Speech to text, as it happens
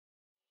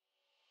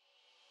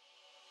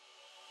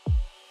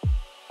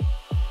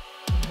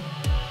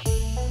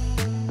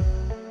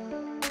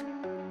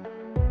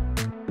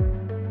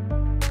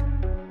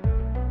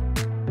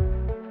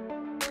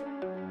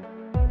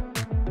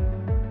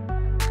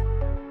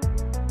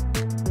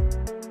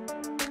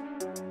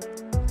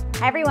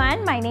Hi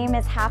everyone, my name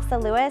is Hafsa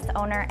Lewis,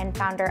 owner and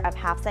founder of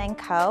Hafsa &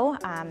 Co.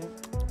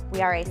 We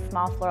are a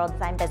small floral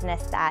design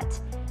business that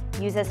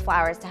uses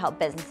flowers to help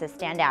businesses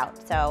stand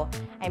out. So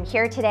I'm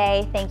here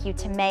today. Thank you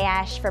to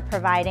Mayesh for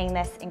providing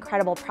this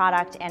incredible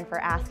product and for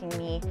asking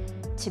me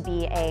to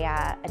be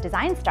a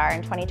design star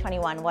in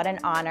 2021. What an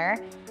honor.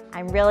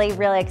 I'm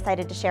really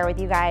excited to share with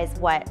you guys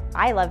what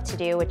I love to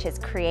do, which is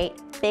create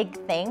big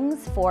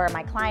things for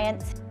my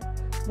clients.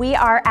 We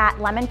are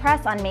at Lemon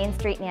Press on Main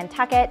Street,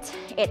 Nantucket.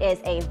 It is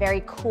a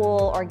very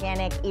cool,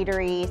 organic,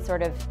 eatery,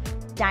 sort of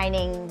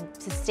dining,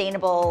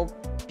 sustainable,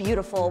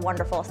 beautiful,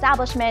 wonderful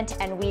establishment,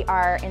 and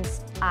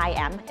I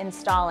am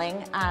installing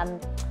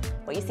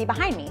what you see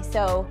behind me.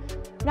 So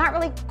not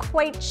really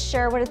quite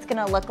sure what it's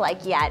gonna look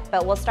like yet,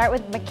 but we'll start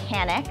with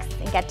mechanics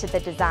and get to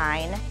the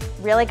design.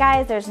 Really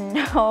guys, there's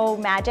no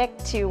magic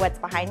to what's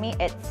behind me.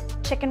 It's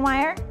chicken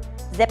wire,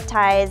 zip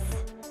ties,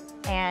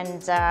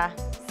 and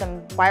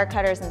some wire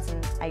cutters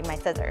and my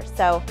scissors.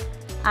 So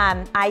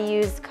I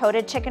use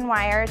coated chicken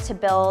wire to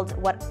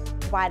build what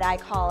I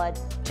call a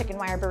chicken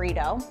wire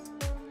burrito.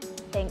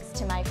 Thanks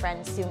to my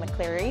friend Sue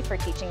McCleary for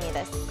teaching me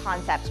this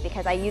concept,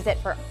 because I use it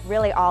for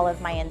really all of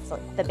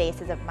the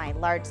bases of my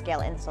large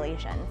scale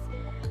installations.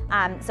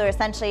 So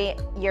essentially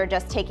you're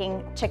just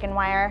taking chicken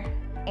wire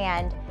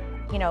and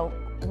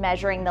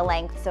measuring the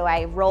length. So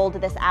I rolled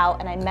this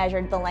out and I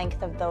measured the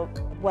length of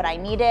what I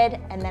needed,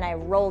 and then I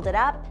rolled it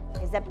up,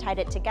 I zip tied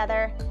it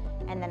together,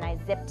 and then I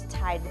zipped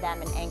tied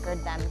them and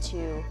anchored them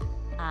to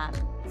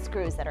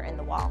screws that are in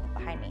the wall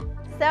behind me.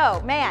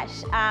 So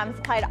Mayesh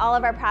supplied all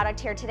of our product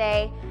here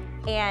today,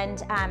 and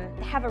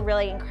have a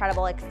really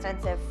incredible,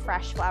 extensive,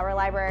 fresh flower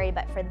library.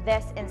 But for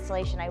this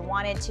installation, I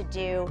wanted to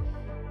do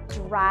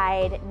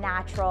dried,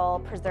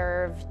 natural,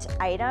 preserved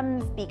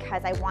items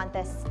because I want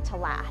this to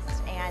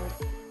last. And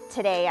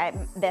today,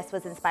 this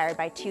was inspired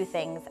by two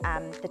things,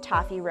 the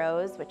toffee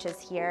rose, which is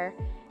here,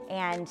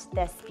 and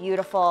this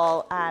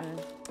beautiful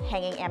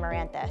hanging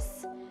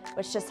amaranthus,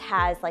 which just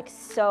has like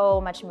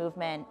so much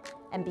movement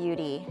and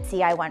beauty.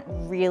 See, I went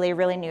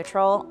really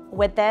neutral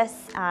with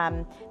this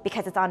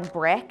because it's on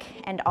brick,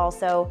 and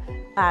also,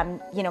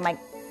 my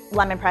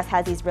Lemon Press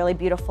has these really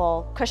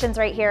beautiful cushions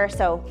right here.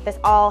 So this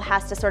all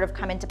has to sort of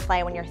come into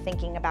play when you're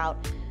thinking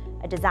about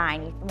a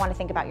design. You want to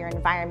think about your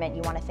environment.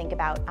 You want to think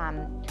about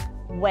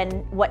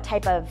what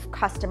type of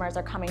customers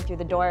are coming through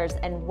the doors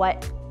and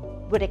what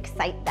would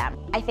excite them.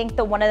 I think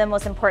one of the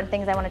most important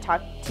things I want to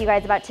talk to you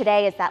guys about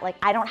today is that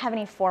I don't have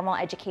any formal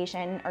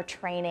education or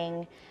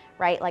training,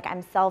 right?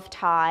 I'm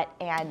self-taught,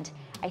 and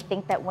I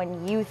think that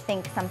when you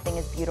think something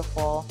is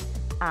beautiful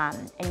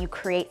and you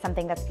create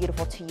something that's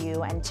beautiful to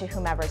you and to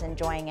whomever's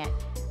enjoying it,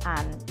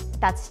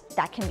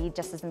 that can be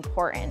just as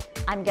important.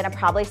 I'm gonna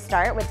probably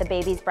start with the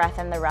baby's breath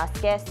and the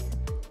ruscus,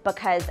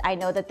 because I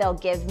know that they'll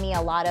give me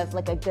a lot of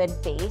a good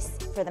base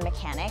for the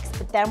mechanics,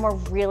 but then we're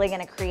really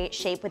gonna create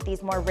shape with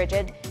these more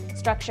rigid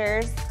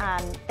structures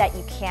that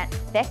you can't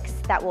fix,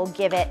 that will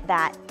give it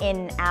that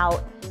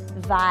in-out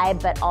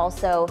vibe, but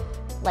also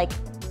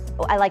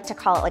I like to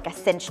call it a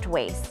cinched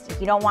waist.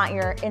 You don't want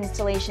your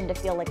installation to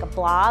feel like a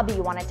blob,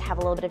 you want it to have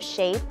a little bit of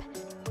shape.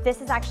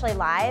 This is actually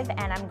live,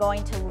 and I'm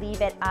going to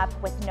leave it up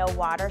with no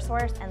water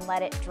source and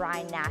let it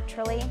dry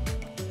naturally.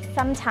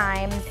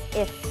 Sometimes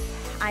if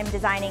I'm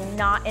designing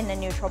not in a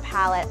neutral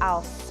palette,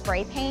 I'll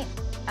spray paint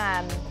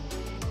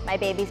my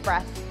baby's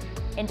breath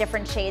in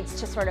different shades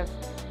to sort of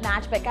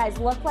match. But guys,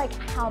 look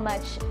how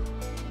much,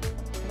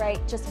 right?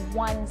 Just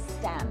one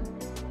stem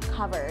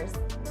covers.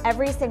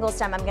 Every single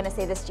stem, I'm gonna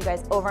say this to you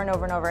guys over and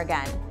over and over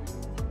again.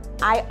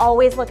 I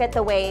always look at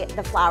the way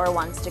the flower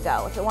wants to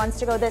go. If it wants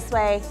to go this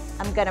way,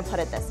 I'm gonna put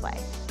it this way.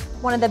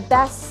 One of the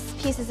best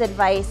pieces of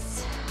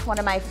advice one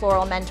of my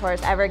floral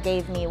mentors ever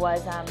gave me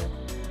was,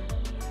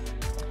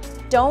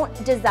 don't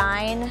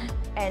design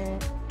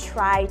and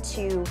try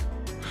to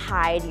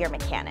hide your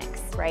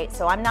mechanics, right?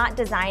 So I'm not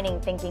designing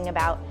thinking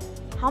about,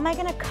 how am I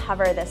gonna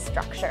cover this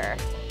structure?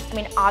 I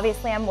mean,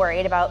 obviously I'm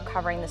worried about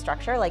covering the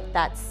structure,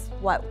 that's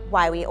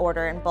why we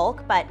order in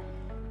bulk, but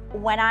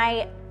when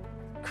I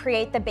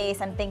create the base,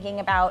 I'm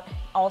thinking about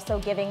also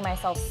giving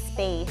myself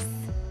space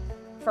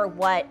for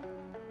what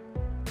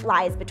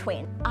lies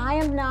between. I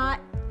am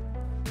not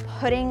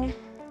putting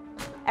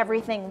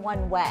everything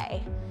one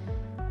way.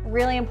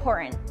 Really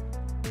important.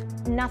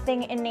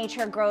 Nothing in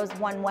nature grows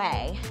one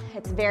way.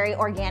 It's very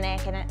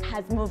organic and it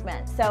has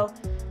movement. So,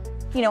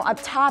 up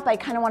top, I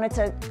kind of wanted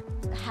to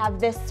have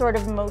this sort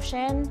of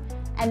motion,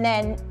 and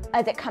then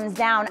as it comes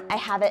down,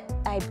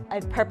 I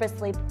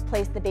purposely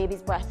placed the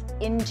baby's breath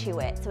into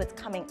it, so it's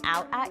coming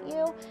out at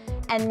you.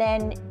 And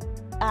then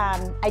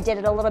I did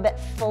it a little bit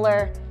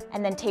fuller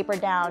and then tapered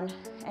down,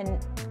 and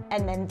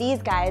then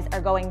these guys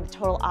are going the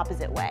total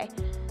opposite way.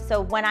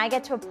 So when I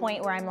get to a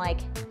point where I'm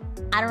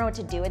I don't know what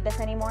to do with this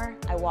anymore,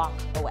 I walk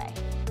away.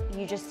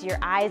 Your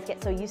eyes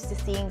get so used to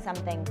seeing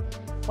something.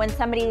 When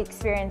somebody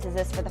experiences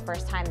this for the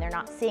first time, they're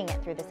not seeing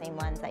it through the same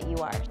lens that you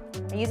are.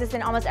 I use this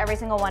in almost every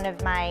single one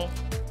of my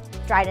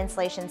dried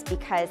installations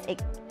because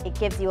it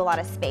gives you a lot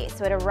of space.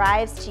 So it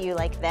arrives to you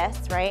like this,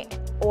 right?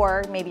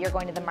 Or maybe you're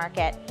going to the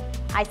market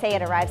I say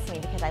it arrives to me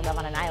because I live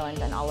on an island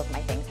and all of my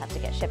things have to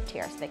get shipped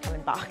here, so they come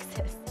in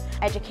boxes.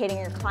 Educating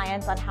your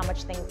clients on how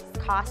much things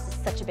cost is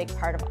such a big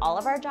part of all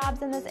of our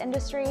jobs in this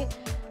industry,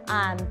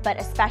 but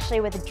especially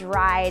with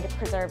dried,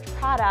 preserved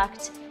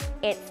product,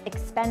 it's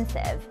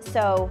expensive.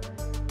 So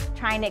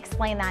trying to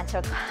explain that to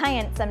a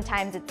client,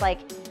 sometimes it's like,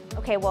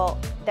 okay, well,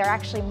 they're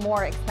actually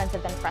more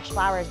expensive than fresh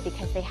flowers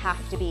because they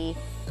have to be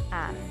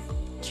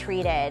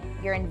treated.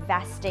 You're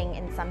investing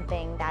in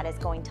something that is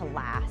going to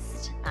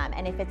last.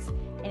 And if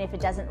it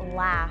doesn't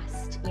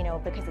last, you know,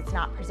 because it's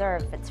not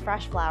preserved, if it's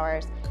fresh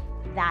flowers,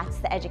 that's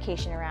the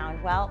education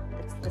around, well,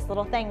 it's this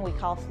little thing we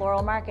call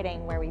floral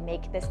marketing, where we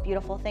make this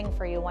beautiful thing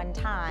for you one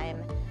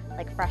time,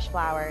 like fresh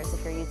flowers,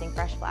 if you're using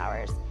fresh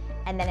flowers,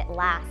 and then it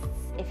lasts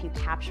if you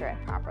capture it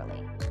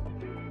properly.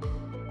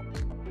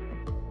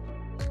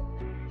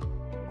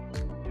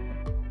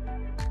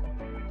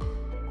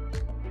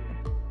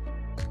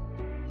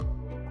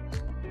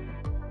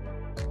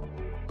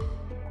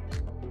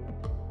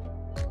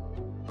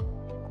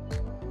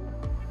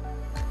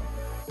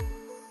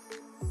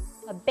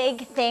 A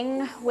big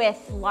thing with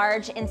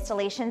large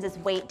installations is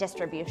weight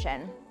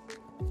distribution.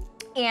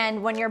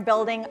 And when you're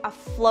building a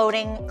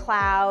floating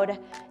cloud,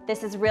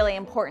 this is really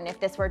important. If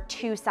this were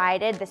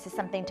two-sided, this is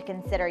something to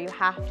consider. You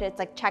have to, it's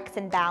like checks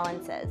and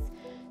balances.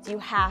 So you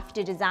have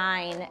to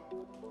design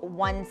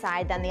one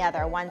side then the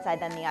other, one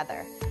side then the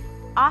other.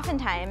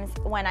 Oftentimes,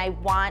 when I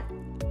want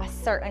a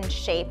certain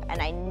shape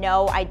and I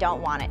know I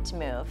don't want it to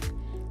move,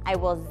 I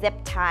will zip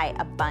tie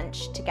a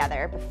bunch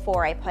together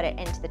before I put it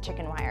into the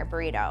chicken wire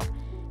burrito.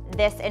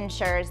 This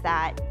ensures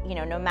that, you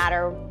know, no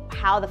matter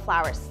how the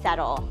flowers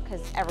settle,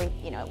 because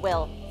it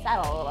will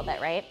settle a little bit,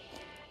 right?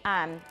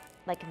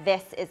 Like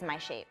this is my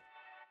shape.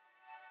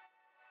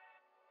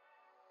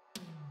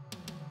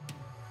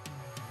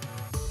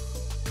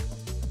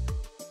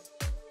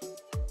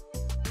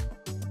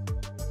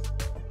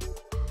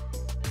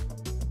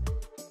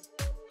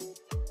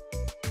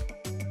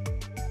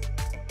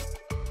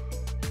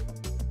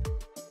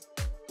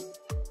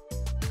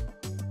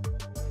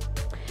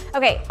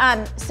 Okay,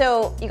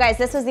 so you guys,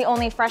 this was the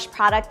only fresh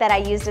product that I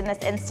used in this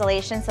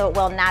installation, so it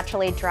will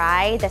naturally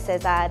dry. This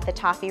is the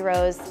Toffee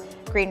Rose,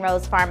 Green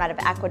Rose Farm out of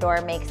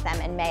Ecuador makes them,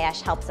 and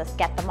Mayesh helps us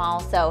get them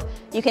all. So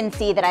you can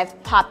see that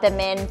I've popped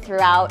them in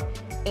throughout,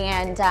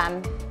 and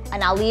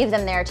I'll leave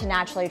them there to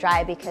naturally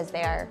dry because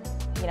they are,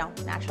 you know,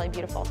 naturally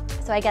beautiful.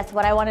 So I guess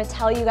what I want to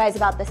tell you guys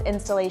about this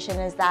installation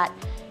is that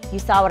you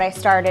saw what I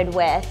started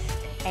with,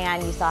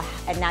 and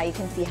now you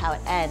can see how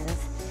it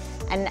ends.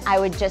 And I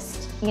would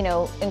just, you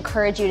know,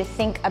 encourage you to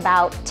think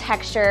about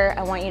texture.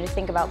 I want you to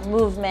think about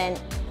movement,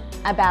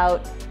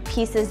 about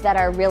pieces that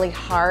are really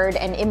hard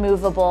and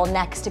immovable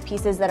next to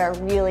pieces that are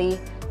really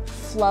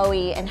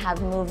flowy and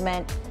have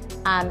movement.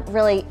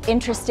 Really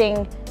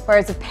interesting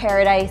birds of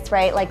paradise,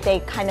 right? Like they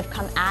kind of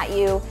come at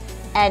you,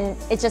 and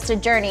it's just a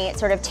journey. It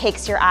sort of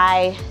takes your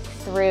eye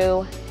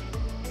through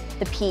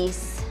the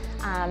piece.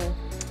 And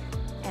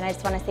I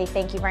just want to say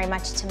thank you very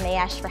much to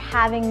Mayesh for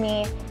having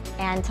me,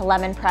 and to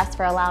Lemon Press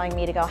for allowing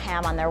me to go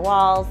ham on their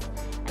walls.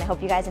 And I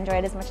hope you guys enjoy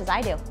it as much as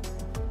I do.